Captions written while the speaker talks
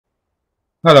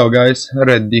Hello guys,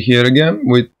 Reddy here again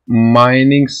with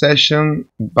mining session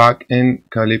back in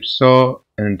Calypso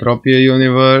Entropia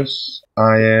Universe.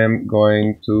 I am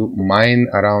going to mine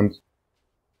around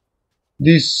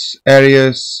these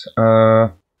areas.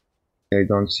 I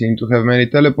don't seem to have many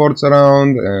teleports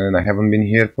around and I haven't been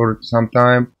here for some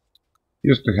time.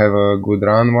 Used to have a good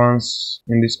run once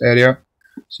in this area,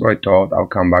 so I thought I'll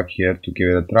come back here to give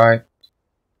it a try.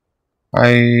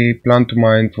 I plan to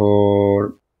mine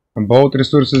for both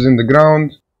resources in the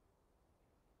ground,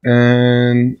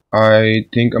 and I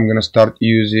think I'm gonna start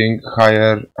using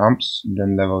higher amps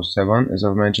than level 7, as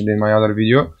I've mentioned in my other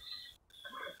video.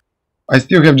 I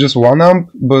still have just one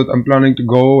amp, but I'm planning to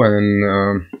go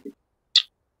and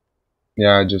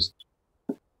yeah, just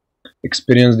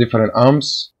experience different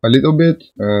amps a little bit,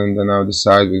 and then I'll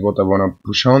decide with what I wanna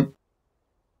push on.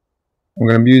 I'm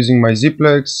gonna be using my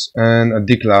Ziplex and a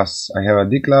D-class. I have a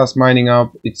D-class mining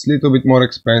amp. It's a little bit more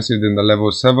expensive than the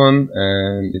level 7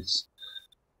 and it's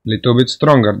a little bit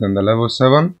stronger than the level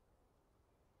 7.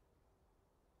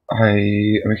 I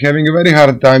am having a very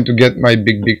hard time to get my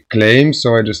big claim,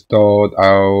 so I just thought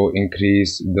I'll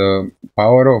increase the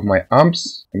power of my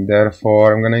amps, and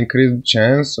therefore I'm gonna increase the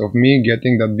chance of me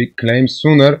getting that big claim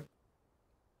sooner,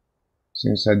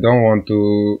 since I don't want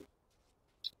to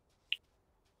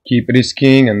keep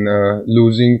risking and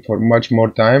losing for much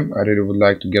more time. I really would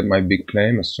like to get my big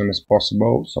claim as soon as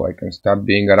possible so I can start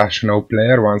being a rational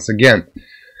player once again.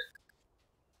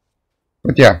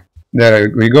 But yeah, there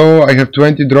we go. I have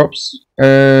 20 drops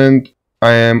and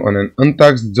I am on an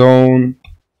untaxed zone.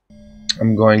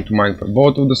 I'm going to mine for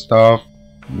both of the stuff.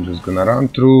 I'm just gonna run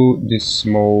through this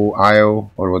small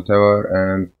aisle or whatever,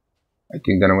 and I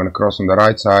think then I'm gonna cross on the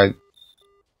right side.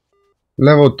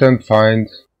 Level 10 find.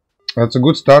 That's a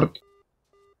good start.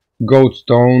 Gold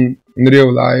stone. In real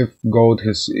life, gold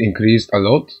has increased a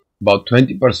lot, about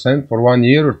 20% for 1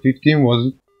 year, or 15 was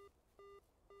it?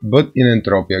 But in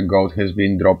Entropia, gold has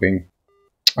been dropping.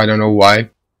 I don't know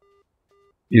why.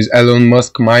 Is Elon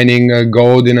Musk mining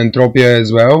gold in Entropia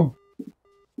as well?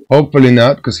 Hopefully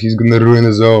not, because he's gonna ruin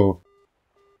us all.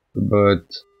 But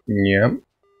yeah,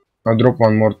 I'll drop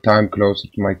one more time closer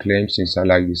to my claim, since I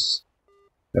like this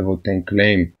level 10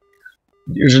 claim.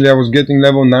 Usually I was getting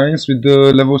level 9s with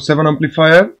the level 7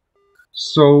 amplifier,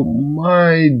 so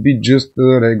might be just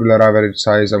the regular average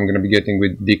size I'm gonna be getting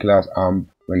with D-class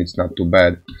amp when it's not too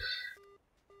bad.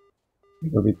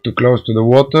 A bit too close to the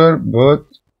water, but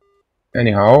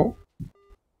anyhow,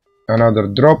 another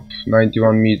drop,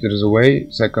 91 meters away,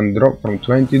 second drop from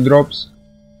 20 drops,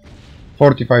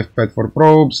 45 pad for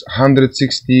probes,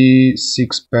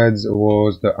 166 pads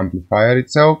was the amplifier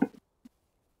itself.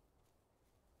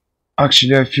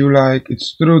 Actually, I feel like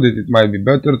it's true that it might be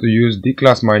better to use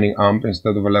D-class mining amp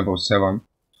instead of a level 7.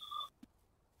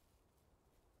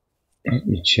 Let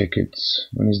me check it.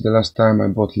 When is the last time I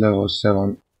bought level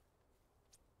 7?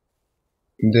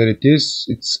 There it is.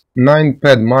 It's 9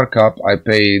 pad markup I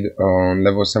paid on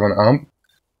level 7 amp.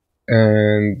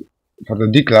 And for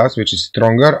the D-class, which is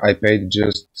stronger, I paid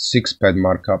just 6 pad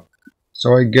markup.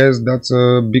 So I guess that's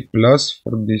a big plus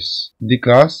for this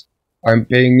D-class. I'm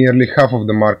paying nearly half of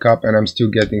the markup and I'm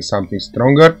still getting something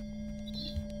stronger.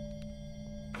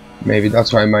 Maybe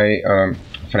that's why my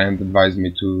friend advised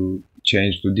me to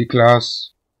change to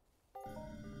D-class.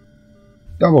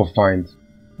 Double find.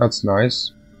 That's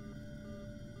nice.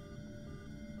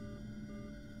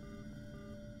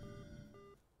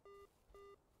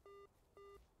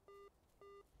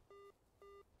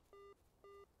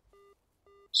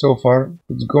 So far,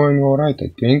 it's going alright, I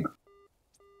think.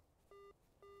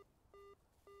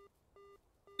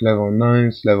 Level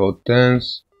 9s, level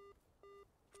 10s.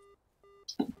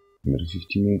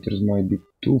 150 meters might be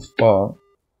too far.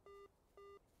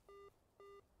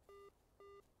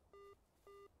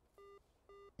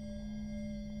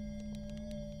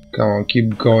 Come on,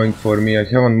 keep going for me. I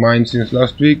haven't mined since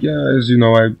last week. Yeah, as you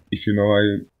know, if you know,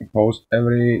 I post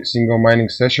every single mining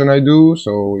session I do.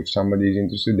 So if somebody is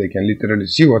interested, they can literally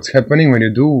see what's happening when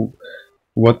you do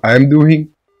what I'm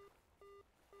doing.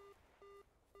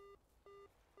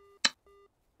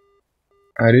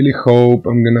 I really hope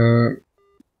I'm gonna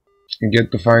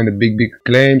get to find a big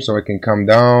claim so I can come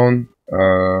down.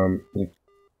 It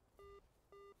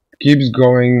keeps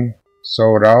going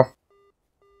so rough,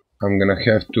 I'm gonna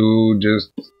have to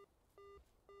just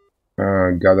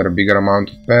gather a bigger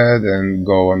amount of pad and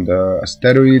go on the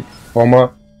asteroid,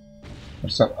 FOMA, or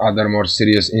some other more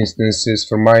serious instances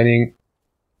for mining,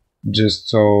 just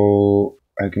so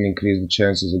I can increase the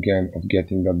chances again of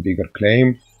getting that bigger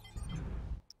claim.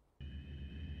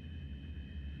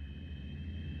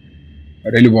 I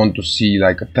really want to see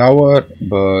like a tower,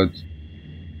 but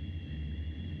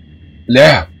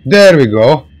Yeah, there we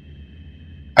go.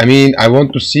 I mean, I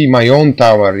want to see my own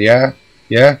tower, yeah?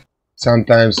 Yeah?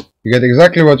 Sometimes you get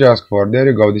exactly what you ask for. There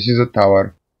you go, this is a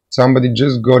tower. Somebody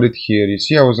just got it here. You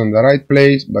see, I was on the right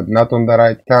place, but not on the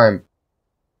right time.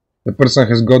 The person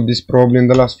has got this probably in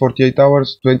the last 48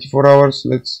 hours, 24 hours.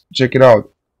 Let's check it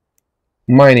out.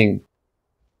 Mining.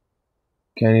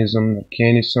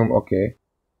 Mechanism, okay.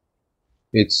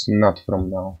 It's not from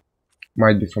now.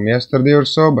 Might be from yesterday or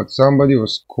so, but somebody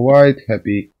was quite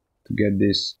happy to get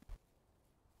this.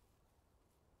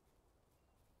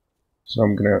 So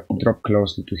I'm gonna drop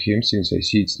closely to him since I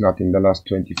see it's not in the last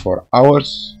 24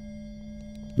 hours.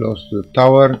 Close to the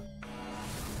tower.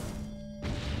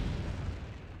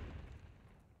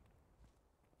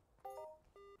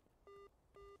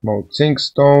 Mode zinc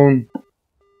stone.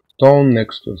 Stone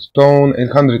next to stone.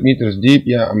 800 meters deep.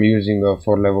 Yeah, I'm using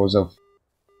 4 levels of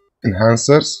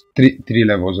enhancers. 3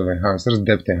 levels of enhancers,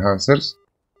 depth enhancers.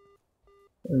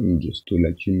 And just to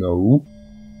let you know.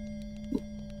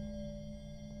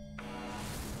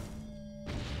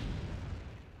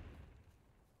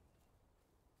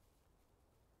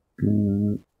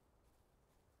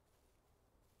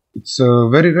 It's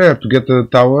very rare to get a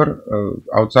tower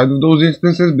outside of those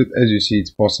instances, but as you see, it's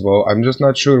possible. I'm just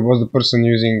not sure what the person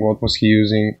using, what was he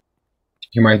using.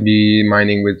 He might be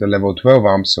mining with a level 12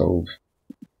 amp, so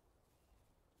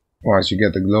once you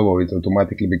get a global, it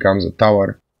automatically becomes a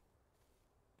tower.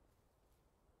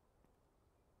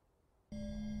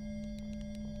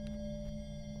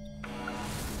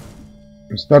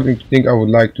 I'm starting to think I would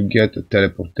like to get a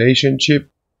teleportation chip.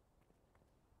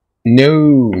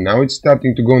 No, now it's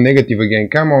starting to go negative again.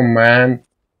 Come on, man.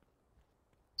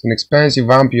 It's an expensive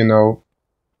amp, you know.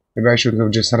 Maybe I should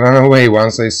have just run away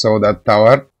once I saw that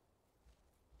tower.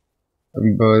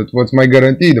 But what's my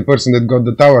guarantee? The person that got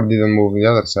the tower didn't move on the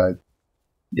other side.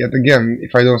 Yet again,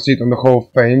 if I don't see it on the Hall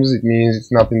of Fames, it means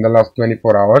it's not in the last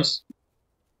 24 hours.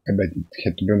 I bet it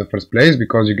had to be in the first place,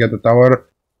 because you get a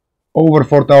tower over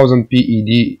 4000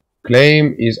 PED.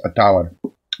 Claim is a tower,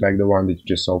 like the one that you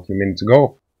just saw a few minutes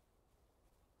ago.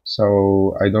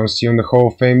 So I don't see on the Hall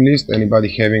of Fame list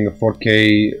anybody having a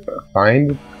 4K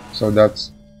find, so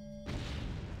that's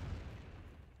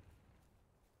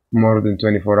more than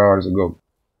 24 hours ago.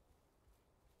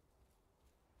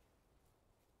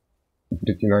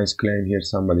 Pretty nice claim here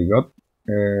somebody got,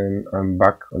 and I'm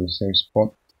back on the same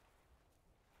spot.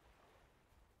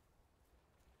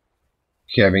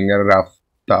 Having a rough,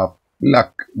 tough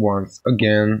luck once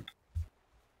again.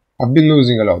 I've been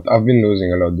losing a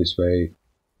lot this way.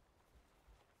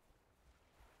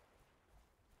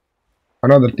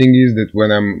 Another thing is that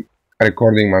when I'm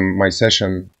recording my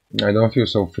session, I don't feel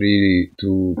so free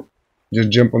to just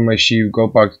jump on my ship, go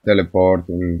back to teleport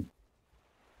and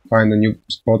find a new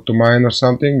spot to mine or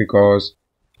something, because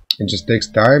it just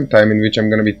takes time in which I'm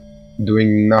gonna be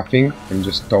doing nothing and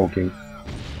just talking.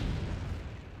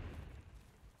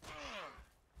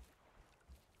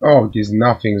 Oh, these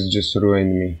nothings just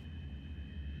ruined me.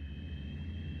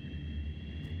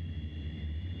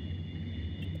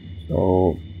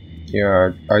 So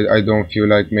yeah, I don't feel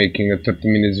like making a 30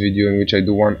 minutes video in which I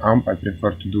do one amp. I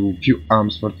prefer to do a few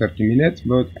amps for 30 minutes,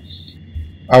 but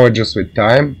I will just with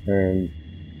time and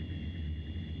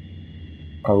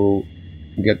I will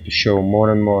get to show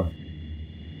more and more.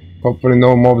 Hopefully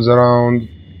no mobs around.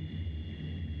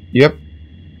 Yep.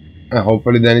 And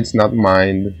hopefully then it's not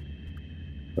mined.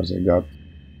 Because I got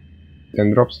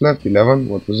 10 drops left, 11,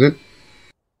 what was it?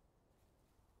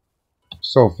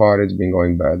 So far it's been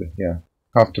going bad, yeah.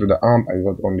 Half through the amp, I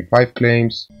got only 5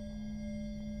 claims.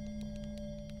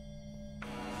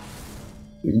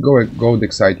 Gold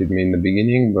excited me in the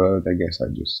beginning, but I guess I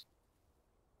just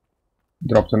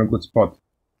dropped on a good spot.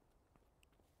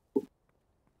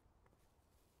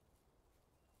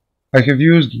 I have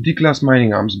used D-class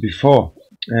mining amps before,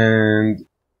 and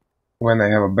when I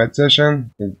have a bad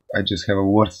session, I just have a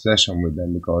worse session with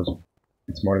them because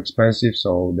it's more expensive,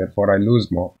 so therefore I lose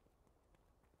more.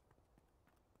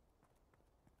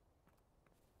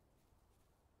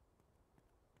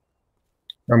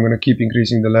 I'm gonna keep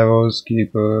increasing the levels,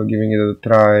 keep giving it a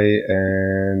try,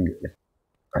 and if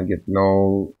I get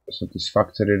no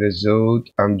satisfactory result,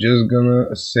 I'm just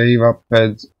gonna save up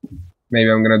pads.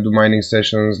 Maybe I'm gonna do mining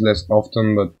sessions less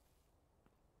often, but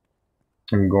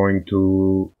I'm going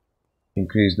to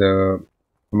increase the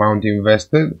amount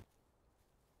invested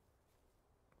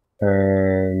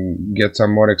and get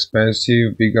some more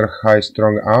expensive, bigger, high,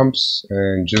 strong amps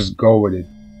and just go with it.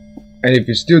 And if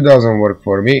it still doesn't work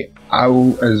for me, I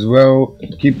will as well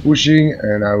keep pushing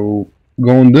and I will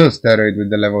go on the steroid with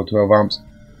the level 12 amps.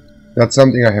 That's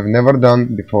something I have never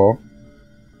done before.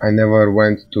 I never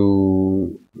went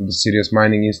to the serious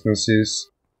mining instances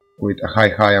with a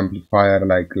high amplifier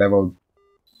like level.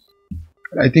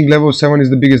 I think level 7 is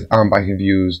the biggest amp I have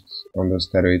used on the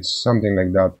steroids, something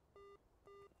like that.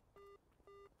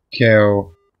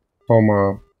 KO,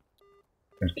 FOMA,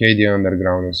 Arcadia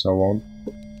Underground and so on.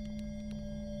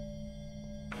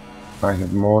 I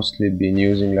have mostly been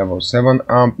using level 7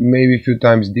 amp, maybe a few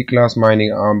times D-class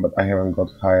mining amp, but I haven't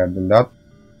got higher than that.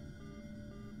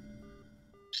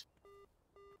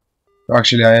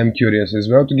 Actually, I am curious as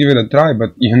well to give it a try,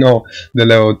 but you know, the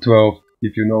level 12,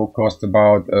 if you know, costs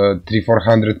about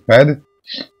 300-400 pad,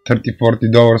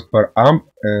 $30-40 per amp,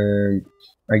 and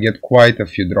I get quite a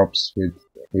few drops with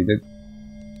it.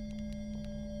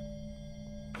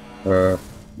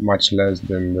 Much less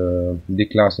than the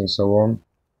D-class and so on.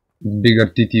 Bigger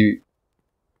TT,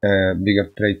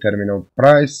 bigger trade terminal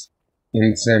price, in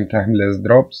the same time less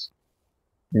drops.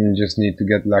 You just need to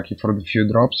get lucky for the few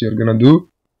drops you're gonna do,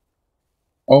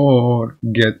 or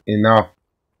get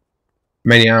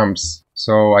many amps,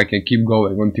 so I can keep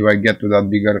going until I get to that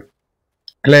bigger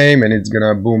claim, and it's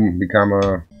gonna boom, become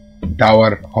a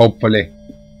tower, hopefully.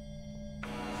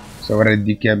 So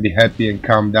already can be happy and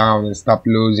calm down and stop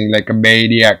losing like a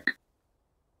maniac.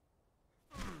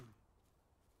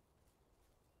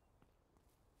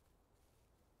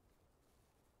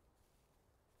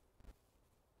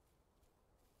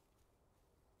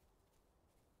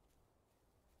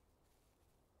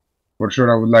 For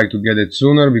sure I would like to get it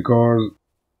sooner, because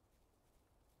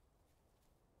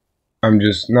I'm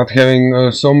just not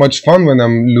having so much fun when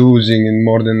I'm losing in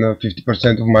more than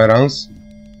 50% of my runs.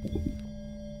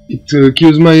 It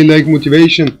kills my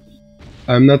motivation.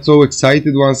 I'm not so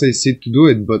excited once I sit to do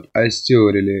it, but I still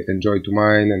really enjoy to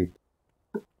mine,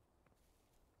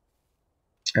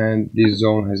 and this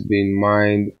zone has been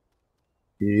mined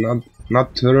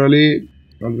not thoroughly,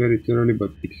 not very thoroughly, but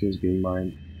it has been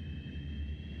mined.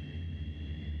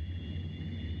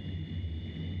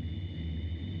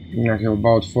 I have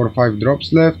about 4 or 5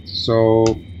 drops left, so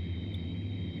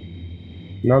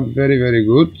not very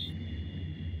good.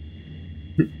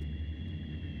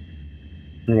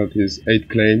 That is 8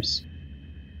 claims.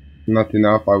 Not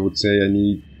enough, I would say. I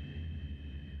need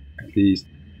at least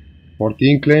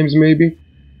 14 claims maybe.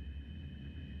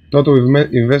 Total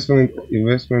investment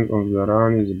on the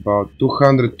run is about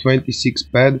 226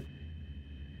 pad,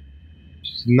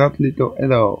 which is not little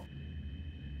at all.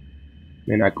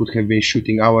 And I could have been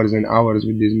shooting hours and hours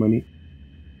with this money,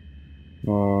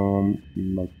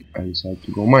 but I decided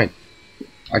to go mine.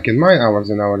 I can mine hours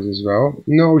and hours as well.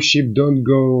 No, ship, don't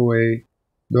go away.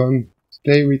 Don't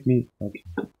stay with me. Okay.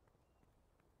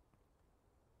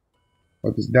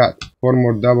 What is that? 4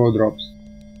 more double drops.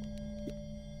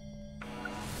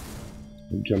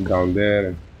 I'll jump down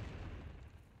there.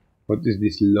 What is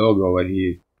this log over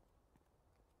here?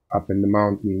 Up in the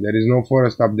mountain. There is no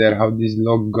forest up there. How this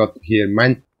log got here,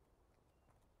 man?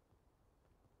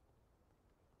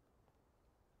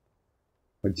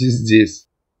 What is this?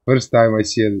 First time I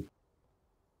see a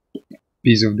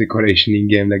piece of decoration in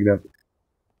game like that.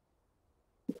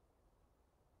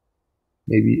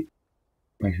 Maybe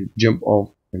I should jump off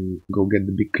and go get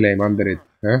the big claim under it,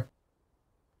 huh?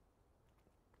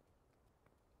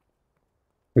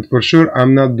 But for sure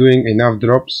I'm not doing enough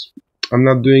drops. I'm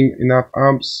not doing enough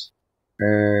amps,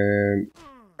 and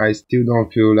I still don't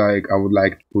feel like I would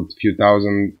like to put few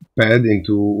thousand pad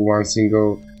into one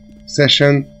single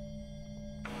session.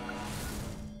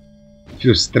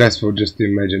 Feels stressful just to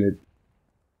imagine it.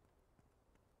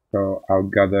 So I'll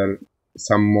gather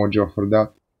some mojo for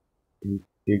that.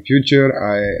 In future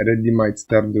I already might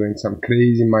start doing some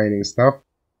crazy mining stuff.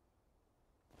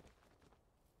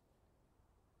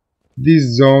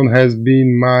 This zone has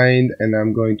been mined, and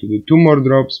I'm going to do 2 more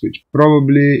drops, which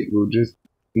probably will just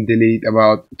delete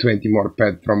about 20 more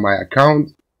pad from my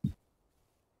account.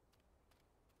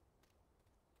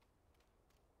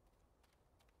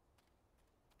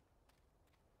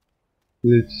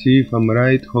 Let's see if I'm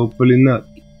right, hopefully not.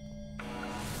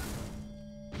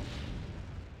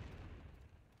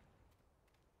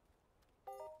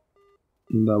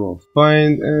 Double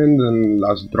find, and then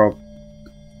last drop.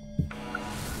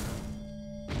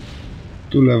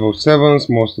 2 level 7s,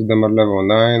 most of them are level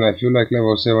 9. I feel like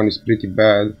level 7 is pretty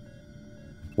bad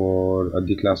for a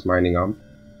D-class mining amp.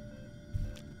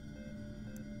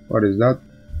 What is that?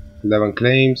 11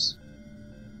 claims.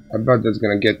 I bet that's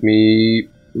gonna get me,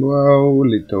 well, a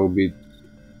little bit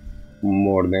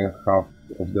more than half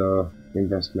of the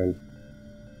investment.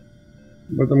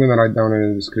 But I'm gonna write down in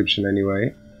the description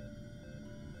anyway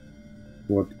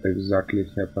what exactly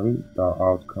happened, the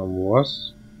outcome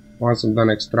was. Once I'm done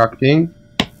extracting,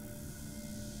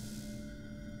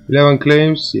 11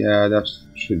 claims, yeah, that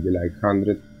should be like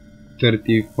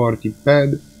 130-40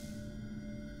 ped,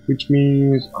 which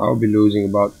means I'll be losing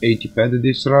about 80 ped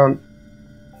this round.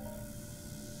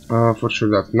 For sure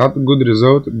that's not a good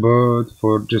result, but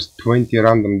for just 20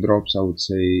 random drops I would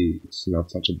say it's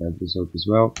not such a bad result as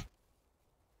well.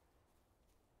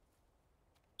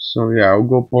 So yeah, I'll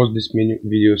go post this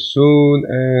video soon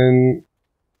and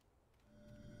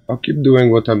I'll keep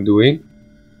doing what I'm doing.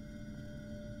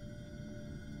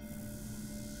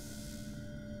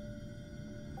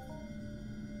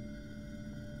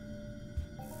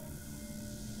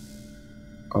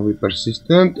 I'll be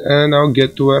persistent and I'll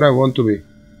get to where I want to be.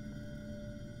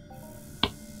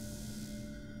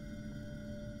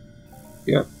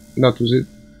 Yeah, that was it.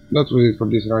 That was it for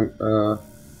this run.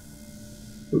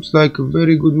 Looks like a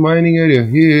very good mining area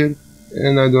here,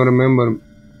 and I don't remember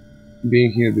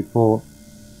being here before.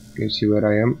 You can see where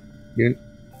I am here.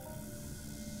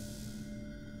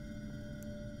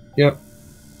 Yeah.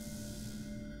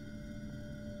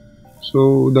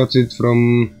 So that's it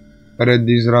from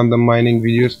these random mining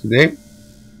videos today.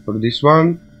 For this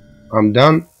one, I'm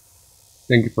done.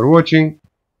 Thank you for watching.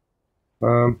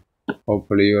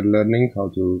 Hopefully you're learning how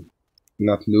to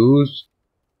not lose.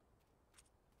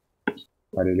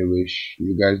 I really wish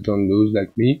you guys don't lose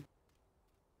like me.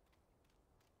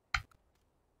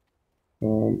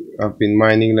 I've been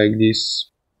mining like this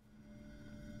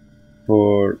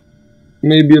for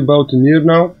maybe about a year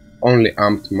now. Only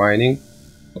amped mining.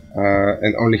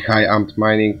 And only high amped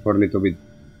mining for a little bit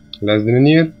less than a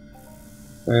year,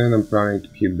 and I'm planning to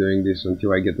keep doing this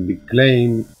until I get a big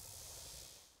claim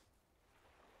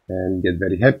and get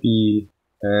very happy,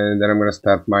 and then I'm gonna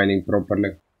start mining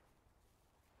properly.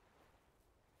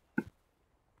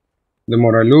 The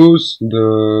more I lose,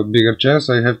 the bigger chance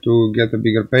I have to get a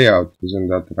bigger payout. Isn't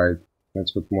that right?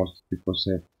 That's what most people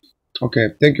say. Okay,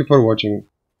 thank you for watching.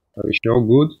 I wish you all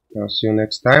good. I'll see you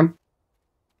next time.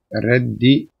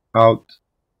 Ready out.